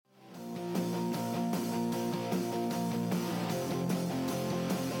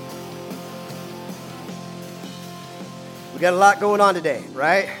got a lot going on today,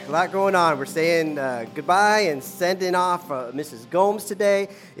 right? A lot going on. We're saying goodbye and sending off Mrs. Gomes today.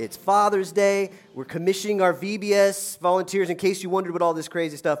 It's Father's Day. We're commissioning our VBS volunteers. In case you wondered what all this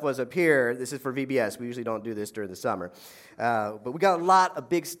crazy stuff was up here, this is for VBS. We usually don't do this during the summer. But we got a lot of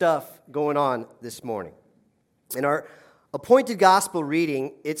big stuff going on this morning. In our appointed gospel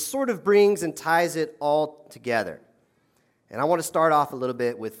reading, it sort of brings and ties it all together. And I want to start off a little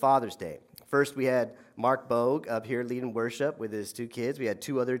bit with Father's Day. First, we had Mark Bogue up here leading worship with his two kids. We had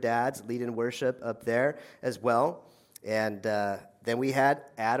two other dads leading worship up there as well. And then we had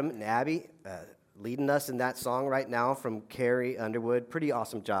Adam and Abby leading us in that song right now from Carrie Underwood. Pretty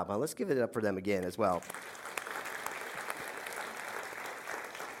awesome job, huh? Let's give it up for them again as well.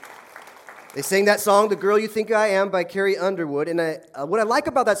 They sang that song, The Girl You Think I Am, by Carrie Underwood. And what I like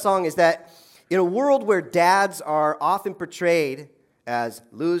about that song is that in a world where dads are often portrayed as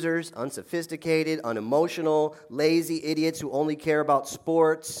losers, unsophisticated, unemotional, lazy idiots who only care about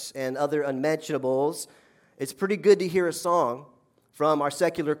sports and other unmentionables, it's pretty good to hear a song from our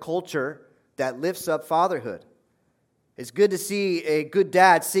secular culture that lifts up fatherhood. It's good to see a good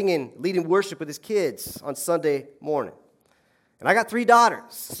dad singing, leading worship with his kids on Sunday morning. And I got 3 daughters,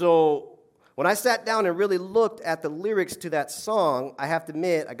 so when I sat down and really looked at the lyrics to that song, I have to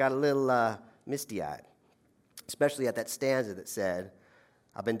admit I got a little misty-eyed. Especially at that stanza that said,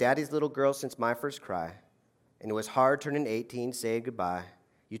 I've been daddy's little girl since my first cry, and it was hard turning 18, saying goodbye.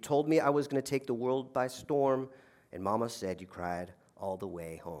 You told me I was going to take the world by storm, and mama said you cried all the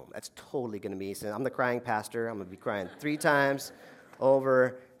way home. That's totally going to be, so I'm the crying pastor. I'm going to be crying 3 times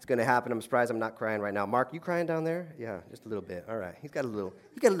over. It's going to happen. I'm surprised I'm not crying right now. Mark, you crying down there? Yeah, just a little bit. All right. You got a little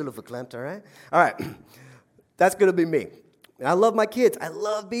verklempt, all right? All right. That's going to be me. And I love my kids. I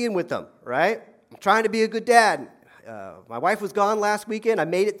love being with them, right? I'm trying to be a good dad. My wife was gone last weekend. I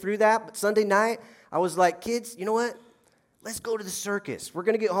made it through that. But Sunday night, I was like, kids, you know what? Let's go to the circus. We're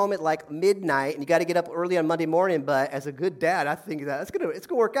going to get home at like midnight, and you got to get up early on Monday morning. But as a good dad, I think that it's going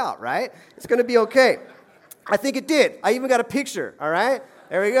to work out, right? It's going to be okay. I think it did. I even got a picture, all right?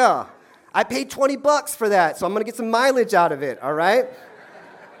 There we go. I paid $20 for that, so I'm going to get some mileage out of it, all right?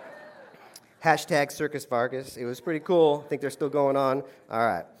 Hashtag Circus Vargas. It was pretty cool. I think they're still going on. All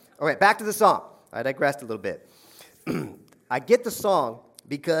right. Okay, back to the song. I digressed a little bit. I get the song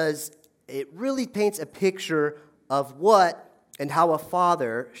because it really paints a picture of what and how a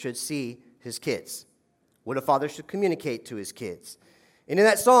father should see his kids, what a father should communicate to his kids. And in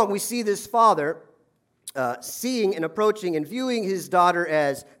that song, we see this father seeing and approaching and viewing his daughter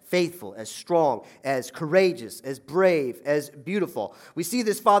as faithful, as strong, as courageous, as brave, as beautiful. We see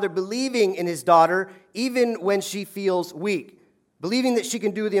this father believing in his daughter even when she feels weak, believing that she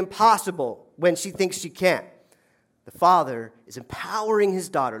can do the impossible when she thinks she can't. The father is empowering his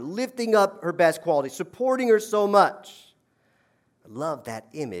daughter, lifting up her best qualities, supporting her so much. I love that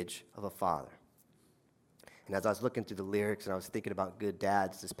image of a father. And as I was looking through the lyrics and I was thinking about good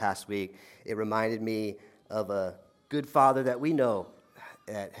dads this past week, it reminded me of a good father that we know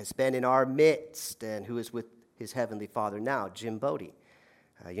that has been in our midst and who is with his heavenly Father now, Jim Bodie.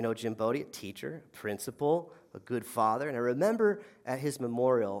 You know Jim Bodie, a teacher, a principal, a good father. And I remember at his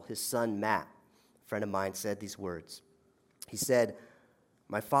memorial, his son Matt, a friend of mine, said these words. He said,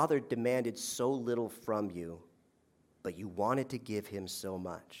 "My father demanded so little from you, but you wanted to give him so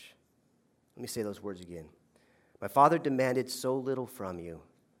much." Let me say those words again. My father demanded so little from you,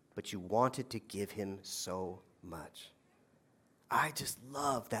 but you wanted to give him so much. I just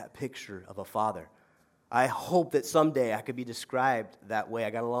love that picture of a father. I hope that someday I could be described that way. I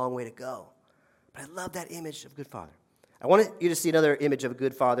got a long way to go. But I love that image of a good father. I wanted you to see another image of a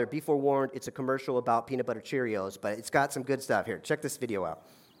good father. Be forewarned, it's a commercial about peanut butter Cheerios, but it's got some good stuff. Here, check this video out.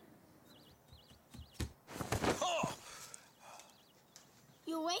 Oh!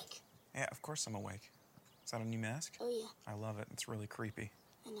 You awake? Yeah, of course I'm awake. Is that a new mask? Oh, yeah. I love it. It's really creepy.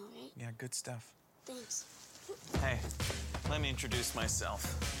 I know, right? Yeah, good stuff. Thanks. Hey, let me introduce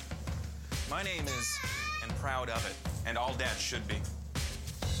myself. My name is, and proud of it, and all dads should be.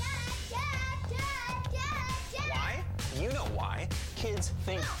 Why? You know why. Kids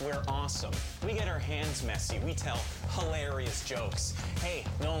think we're awesome. We get our hands messy. We tell hilarious jokes. Hey,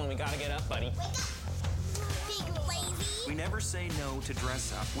 Nolan, we gotta get up, buddy. Big lazy. We never say no to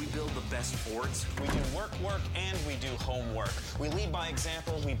dress up. We build the best forts. We do work, and we do homework. We lead by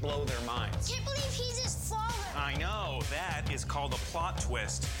example. We blow their minds. Can't believe he's his father. I know. That is called a plot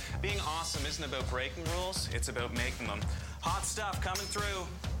twist. Being awesome isn't about breaking rules. It's about making them. Hot stuff coming through.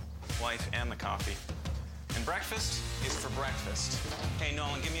 Wife and the coffee. And breakfast is for breakfast. Hey,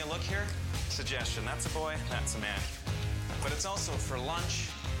 Nolan, give me a look here. Suggestion. That's a boy. That's a man. But it's also for lunch,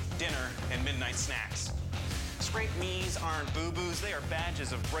 dinner, and midnight snacks. Scraped knees aren't boo-boos, they are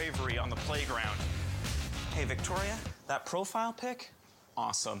badges of bravery on the playground. Hey, Victoria, that profile pic?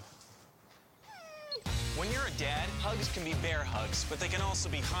 Awesome. When you're a dad, hugs can be bear hugs, but they can also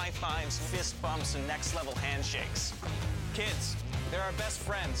be high fives, fist bumps, and next level handshakes. Kids, they're our best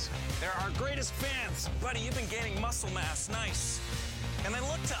friends. They're our greatest fans. Buddy, you've been gaining muscle mass, nice. And they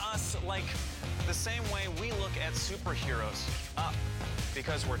look to us like the same way we look at superheroes, up,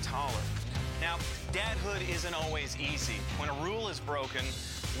 because we're taller. Now, dadhood isn't always easy. When a rule is broken,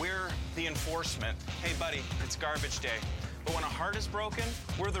 we're the enforcement. Hey, buddy, it's garbage day. But when a heart is broken,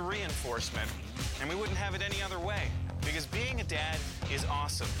 we're the reinforcement. And we wouldn't have it any other way, because being a dad is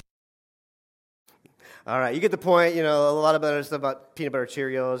awesome. All right, you get the point. You know, a lot of other stuff about peanut butter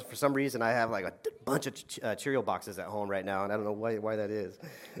Cheerios. For some reason, I have like a bunch of Cheerio boxes at home right now, and I don't know why that is.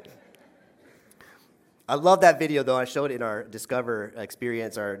 I love that video, though. I show it in our Discover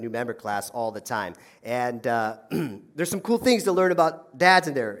experience, our new member class, all the time. And there's some cool things to learn about dads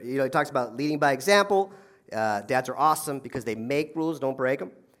in there. You know, he talks about leading by example. Dads are awesome because they make rules, don't break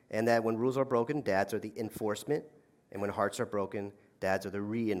them. And that when rules are broken, dads are the enforcement. And when hearts are broken, dads are the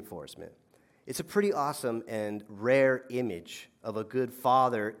reinforcement. It's a pretty awesome and rare image of a good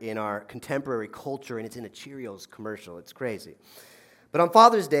father in our contemporary culture, and it's in a Cheerios commercial. It's crazy. But on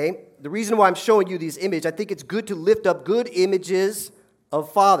Father's Day, the reason why I'm showing you these images, I think it's good to lift up good images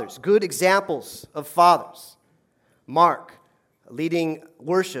of fathers, good examples of fathers. Mark, leading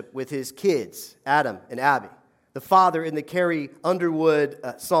worship with his kids, Adam and Abby. The father in the Carrie Underwood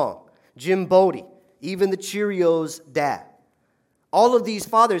song. Jim Bodie, even the Cheerios dad. All of these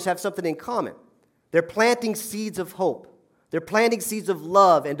fathers have something in common. They're planting seeds of hope. They're planting seeds of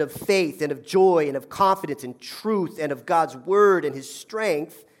love and of faith and of joy and of confidence and truth and of God's word and his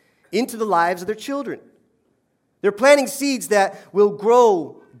strength into the lives of their children. They're planting seeds that will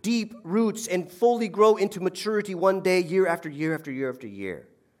grow deep roots and fully grow into maturity one day, year after year after year after year.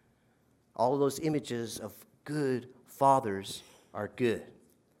 All of those images of good fathers are good.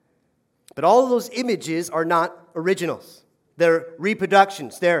 But all of those images are not originals. They're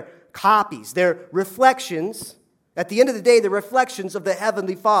reproductions. They're copies. They're reflections. At the end of the day, they're reflections of the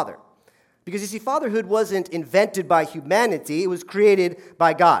Heavenly Father. Because you see, fatherhood wasn't invented by humanity. It was created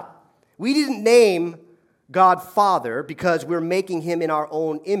by God. We didn't name God Father because we're making him in our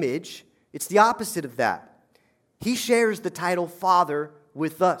own image. It's the opposite of that. He shares the title Father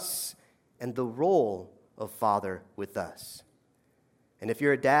with us and the role of Father with us. And if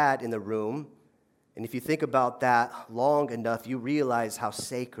you're a dad in the room, and if you think about that long enough, you realize how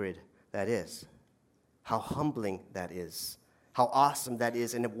sacred that is, how humbling that is, how awesome that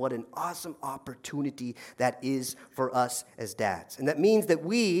is, and what an awesome opportunity that is for us as dads. And that means that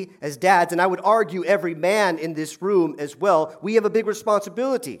we, as dads, and I would argue every man in this room as well, we have a big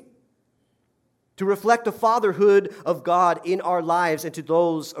responsibility to reflect the fatherhood of God in our lives and to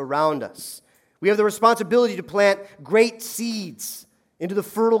those around us. We have the responsibility to plant great seeds into the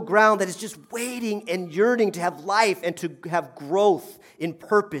fertile ground that is just waiting and yearning to have life and to have growth in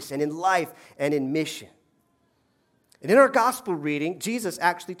purpose and in life and in mission. And in our gospel reading, Jesus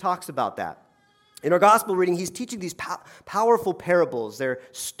actually talks about that. In our gospel reading, he's teaching these powerful parables. They're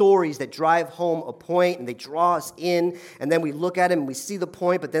stories that drive home a point, and they draw us in, and then we look at them and we see the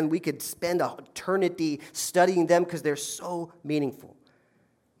point, but then we could spend an eternity studying them because they're so meaningful.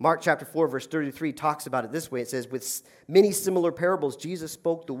 Mark chapter 4, verse 33 talks about it this way. It says, with many similar parables, Jesus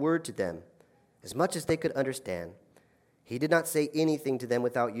spoke the word to them, as much as they could understand. He did not say anything to them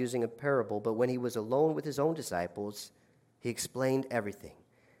without using a parable, but when he was alone with his own disciples, he explained everything.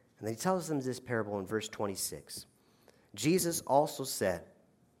 And then he tells them this parable in verse 26. Jesus also said,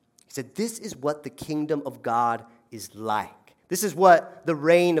 this is what the kingdom of God is like. This is what the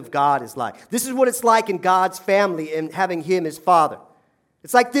reign of God is like. This is what it's like in God's family and having him as father.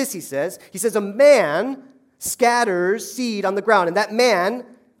 It's like this, he says. He says, a man scatters seed on the ground, and that man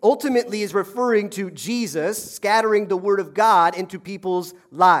ultimately is referring to Jesus scattering the word of God into people's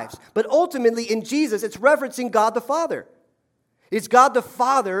lives. But ultimately in Jesus, it's referencing God the Father. It's God the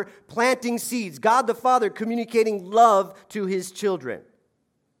Father planting seeds, God the Father communicating love to his children.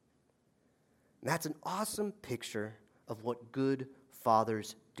 And that's an awesome picture of what good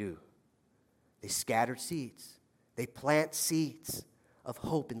fathers do. They scatter seeds. They plant seeds of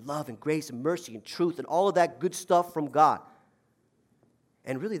hope and love and grace and mercy and truth and all of that good stuff from God.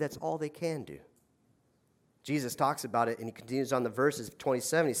 And really, that's all they can do. Jesus talks about it, and he continues on the verses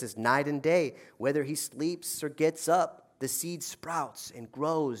 27. He says, night and day, whether he sleeps or gets up, the seed sprouts and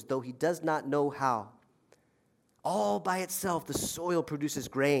grows, though he does not know how. All by itself, the soil produces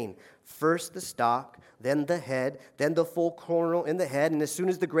grain. First the stalk, then the head, then the full kernel in the head. And as soon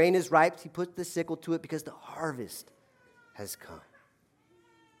as the grain is ripe, he puts the sickle to it because the harvest has come.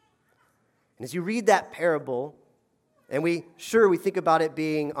 And as you read that parable, and we think about it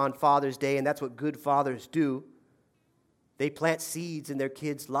being on Father's Day, and that's what good fathers do. They plant seeds in their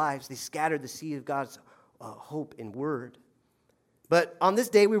kids' lives. They scatter the seed of God's hope and word. But on this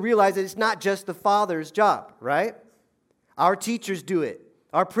day, we realize that it's not just the father's job, right? Our teachers do it.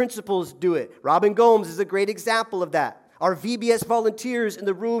 Our principals do it. Robin Gomes is a great example of that. Our VBS volunteers in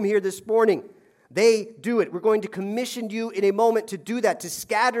the room here this morning, they do it. We're going to commission you in a moment to do that, to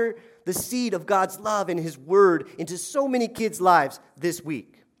scatter the seed of God's love and His word into so many kids' lives this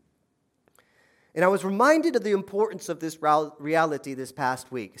week. And I was reminded of the importance of this reality this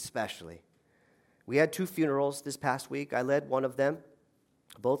past week, especially. We had 2 funerals this past week. I led one of them.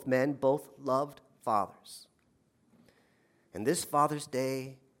 Both men, both loved fathers. And this Father's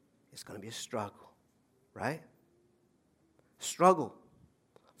Day is going to be a struggle, right? A struggle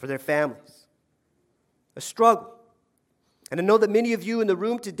for their families. A struggle. And I know that many of you in the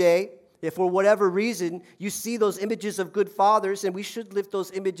room today, if for whatever reason you see those images of good fathers, and we should lift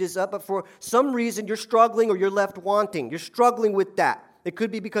those images up, but for some reason you're struggling or you're left wanting. You're struggling with that. It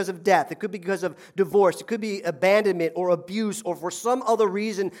could be because of death. It could be because of divorce. It could be abandonment or abuse, or for some other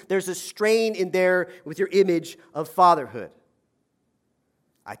reason there's a strain in there with your image of fatherhood.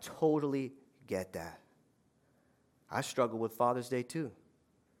 I totally get that. I struggle with Father's Day too.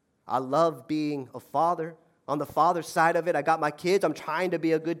 I love being a father. On the father's side of it, I got my kids. I'm trying to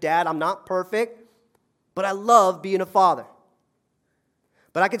be a good dad. I'm not perfect, but I love being a father.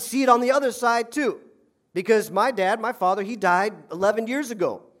 But I can see it on the other side too. Because my father, he died 11 years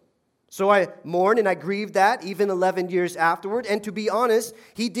ago. So I mourn and I grieve that even 11 years afterward. And to be honest,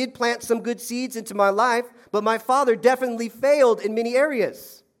 he did plant some good seeds into my life, but my father definitely failed in many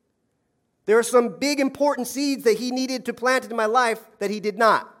areas. There are some big important seeds that he needed to plant into my life that he did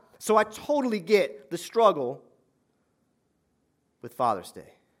not. So I totally get the struggle with Father's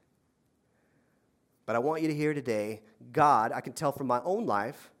Day. But I want you to hear today, God, I can tell from my own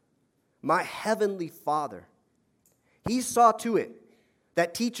life, my heavenly Father, He saw to it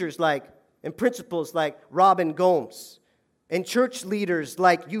that teachers and principals like Robin Gomes, and church leaders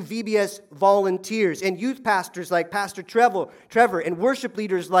like you VBS volunteers, and youth pastors like Pastor Trevor, and worship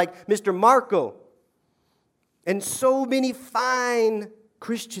leaders like Mr. Marco, and so many fine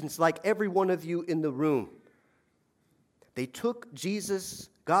Christians like every one of you in the room. They took Jesus,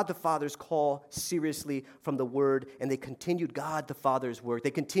 God the Father's call seriously from the Word, and they continued God the Father's work.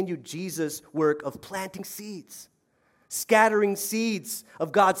 They continued Jesus' work of planting seeds, scattering seeds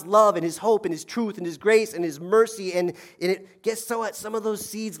of God's love and His hope and His truth and His grace and His mercy. And guess what? Some of those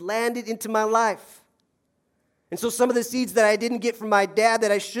seeds landed into my life. And so some of the seeds that I didn't get from my dad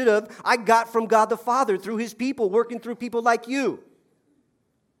that I should have, I got from God the Father through His people, working through people like you.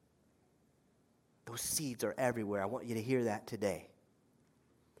 Those seeds are everywhere. I want you to hear that today.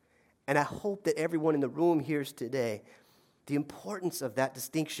 And I hope that everyone in the room hears today the importance of that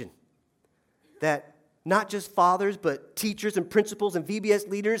distinction. That not just fathers, but teachers and principals and VBS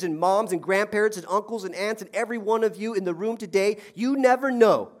leaders and moms and grandparents and uncles and aunts and every one of you in the room today, you never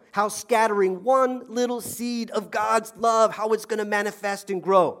know how scattering one little seed of God's love, how it's going to manifest and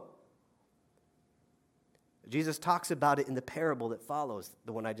grow. Jesus talks about it in the parable that follows,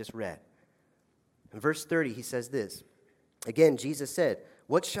 the one I just read. In verse 30, he says this. Again, Jesus said,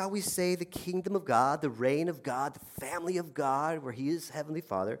 "What shall we say the kingdom of God, the reign of God, the family of God, where He is Heavenly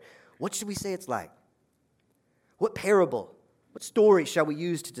Father, what should we say it's like? What parable, what story shall we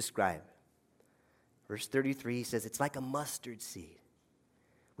use to describe it?" Verse 33, he says, "It's like a mustard seed,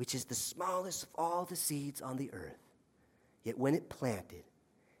 which is the smallest of all the seeds on the earth. Yet when it planted,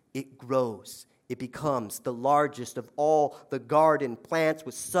 it grows. It becomes the largest of all the garden plants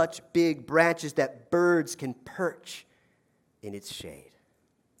with such big branches that birds can perch in its shade."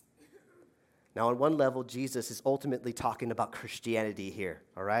 Now, on one level, Jesus is ultimately talking about Christianity here,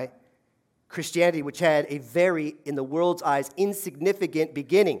 all right? Christianity, which had a very, in the world's eyes, insignificant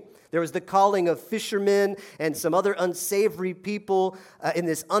beginning. There was the calling of fishermen and some other unsavory people in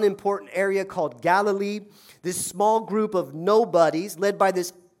this unimportant area called Galilee. This small group of nobodies, led by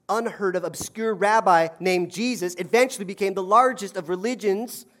this unheard of obscure rabbi named Jesus, eventually became the largest of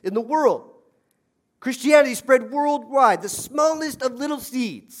religions in the world. Christianity spread worldwide. The smallest of little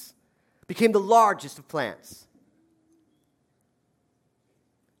seeds became the largest of plants.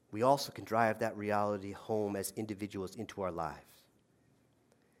 We also can drive that reality home as individuals into our lives.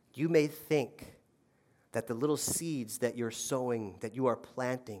 You may think that the little seeds that you're sowing, that you are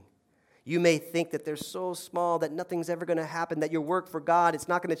planting, You may think that they're so small that nothing's ever going to happen, that your work for God, it's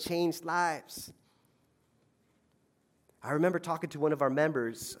not going to change lives. I remember talking to one of our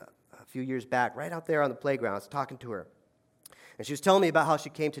members a few years back, right out there on the playground. I was talking to her. And she was telling me about how she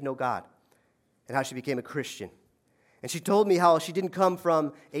came to know God and how she became a Christian. And she told me how she didn't come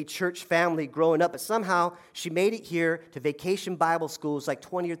from a church family growing up, but somehow she made it here to Vacation Bible Schools like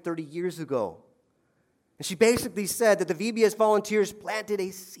 20 or 30 years ago. And she basically said that the VBS volunteers planted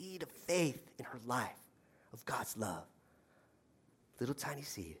a seed of faith in her life, of God's love. Little tiny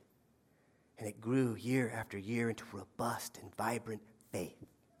seed. And it grew year after year into robust and vibrant faith.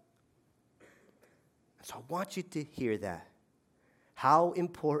 And so I want you to hear that. How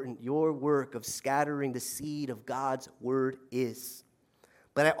important your work of scattering the seed of God's word is.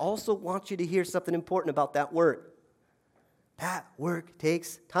 But I also want you to hear something important about that work. That work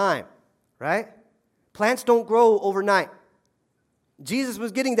takes time, right? Plants don't grow overnight. Jesus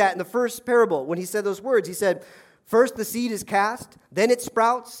was getting that in the first parable when he said those words. He said, first the seed is cast, then it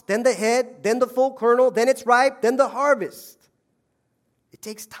sprouts, then the head, then the full kernel, then it's ripe, then the harvest. It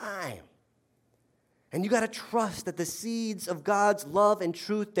takes time. And you got to trust that the seeds of God's love and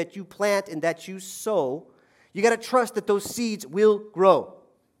truth that you plant and that you sow, you got to trust that those seeds will grow.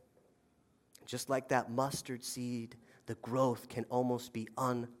 Just like that mustard seed, the growth can almost be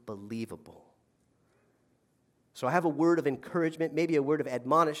unbelievable. So I have a word of encouragement, maybe a word of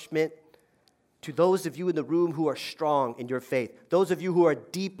admonishment to those of you in the room who are strong in your faith, those of you who are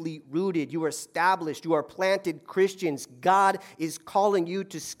deeply rooted, you are established, you are planted Christians. God is calling you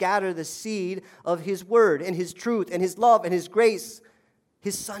to scatter the seed of his word and his truth and his love and his grace,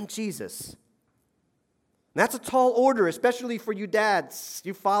 his son Jesus. And that's a tall order, especially for you dads,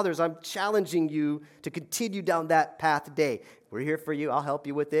 you fathers. I'm challenging you to continue down that path today. We're here for you. I'll help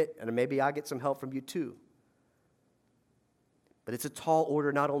you with it, and maybe I'll get some help from you too. But it's a tall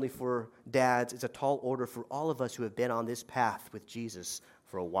order not only for dads, it's a tall order for all of us who have been on this path with Jesus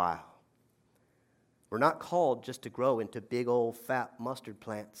for a while. We're not called just to grow into big old fat mustard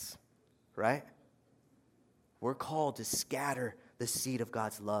plants, right? We're called to scatter the seed of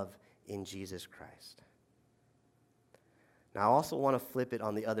God's love in Jesus Christ. Now, I also want to flip it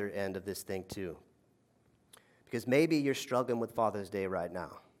on the other end of this thing too. Because maybe you're struggling with Father's Day right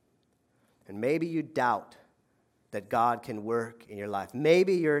now. And maybe you doubt that God can work in your life.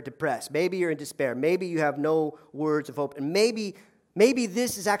 Maybe you're depressed. Maybe you're in despair. Maybe you have no words of hope. And maybe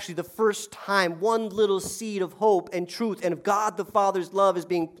this is actually the first time one little seed of hope and truth and of God the Father's love is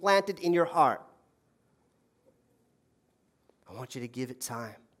being planted in your heart. I want you to give it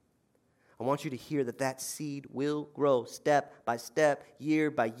time. I want you to hear that that seed will grow step by step,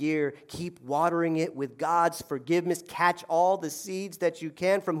 year by year. Keep watering it with God's forgiveness. Catch all the seeds that you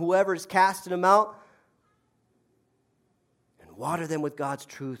can from whoever is casting them out. Water them with God's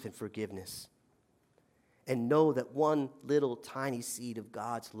truth and forgiveness. And know that one little tiny seed of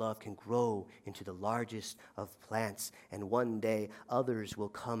God's love can grow into the largest of plants. And one day, others will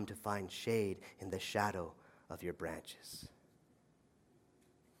come to find shade in the shadow of your branches.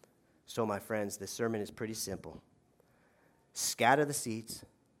 So, my friends, this sermon is pretty simple. Scatter the seeds.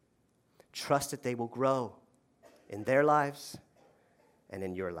 Trust that they will grow in their lives and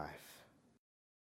in your life.